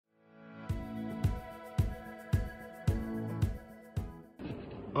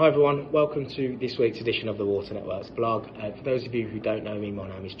Hi everyone, welcome to this week's edition of the Water Networks blog. For those of you who don't know me, my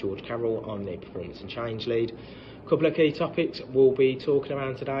name is George Carroll. I'm the Performance and Change Lead. A couple of key topics we'll be talking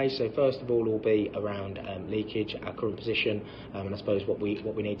around today. So first of all will be around leakage, our current position, and I suppose what we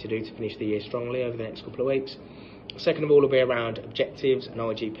need to do to finish the year strongly over the next couple of weeks. Second of all will be around objectives and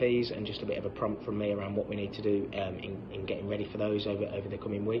IGPs, and just a bit of a prompt from me around what we need to do in getting ready for those over the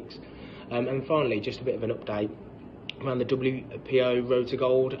coming weeks. And finally, just a bit of an update around the WPO Road to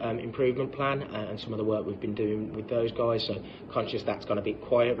Gold improvement plan and some of the work we've been doing with those guys. So conscious that's gone a bit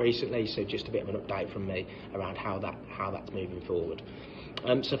quiet recently, so just a bit of an update from me around how that's moving forward.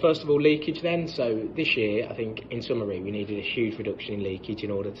 So first of all, leakage then. So this year, I think in summary, we needed a huge reduction in leakage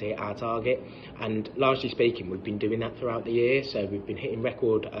in order to hit our target, and largely speaking we've been doing that throughout the year. So we've been hitting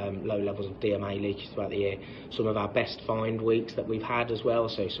record low levels of DMA leakage throughout the year, some of our best find weeks that we've had as well,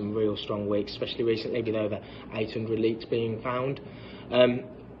 so some real strong weeks, especially recently with over 800 leaks being found.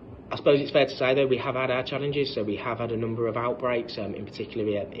 I suppose it's fair to say though we have had our challenges, so we have had a number of outbreaks, in particular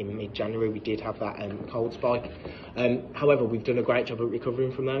in mid-January we did have that cold spike. However, we've done a great job of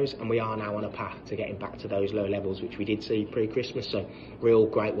recovering from those, and we are now on a path to getting back to those low levels which we did see pre-Christmas, so real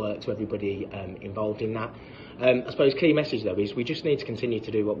great work to everybody involved in that. I suppose key message though is we just need to continue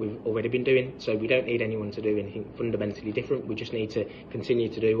to do what we've already been doing, so we don't need anyone to do anything fundamentally different. We just need to continue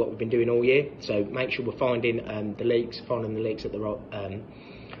to do what we've been doing all year, so make sure we're finding the leaks at the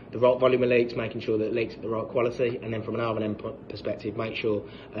right volume of leaks, making sure that leaks at the right quality, and then from an R&M perspective, make sure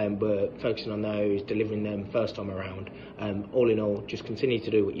we're focusing on those, delivering them first time around. All in all, just continue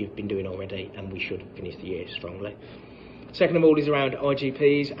to do what you've been doing already, and we should finish the year strongly. Second of all is around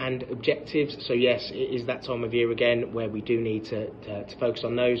IGPs and objectives. So yes, it is that time of year again where we do need to focus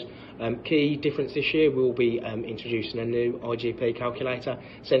on those. Key difference this year, we'll be introducing a new IGP calculator,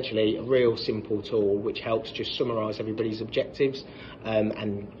 essentially a real simple tool which helps just summarise everybody's objectives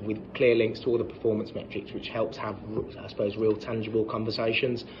and with clear links to all the performance metrics, which helps have, I suppose, real tangible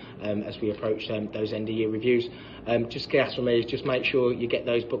conversations as we approach those end of year reviews. Just key ask for me is just make sure you get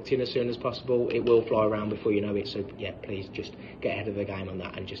those booked in as soon as possible. It will fly around before you know it, so yeah, please just get ahead of the game on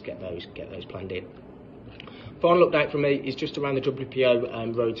that and just get those planned in. Final update from me is just around the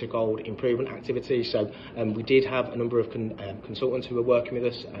WPO Road to Gold improvement activity. So we did have a number of consultants who were working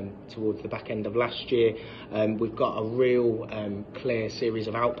with us towards the back end of last year. We've got a real clear series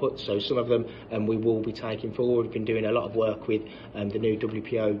of outputs, so some of them we will be taking forward. We've been doing a lot of work with the new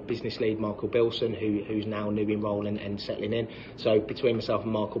WPO business lead, Michael Bilson, who's now new in role and settling in. So between myself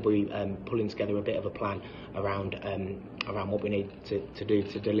and Michael, we'll be pulling together a bit of a plan around what we need to do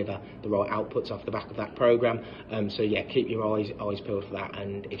to deliver the right outputs off the back of that programme. So yeah, keep your eyes peeled for that,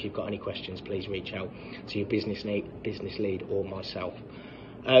 and if you've got any questions, please reach out to your business lead or myself.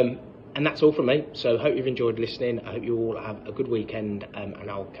 And that's all from me, so hope you've enjoyed listening. I hope you all have a good weekend,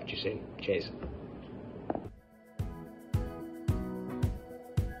 and I'll catch you soon. Cheers.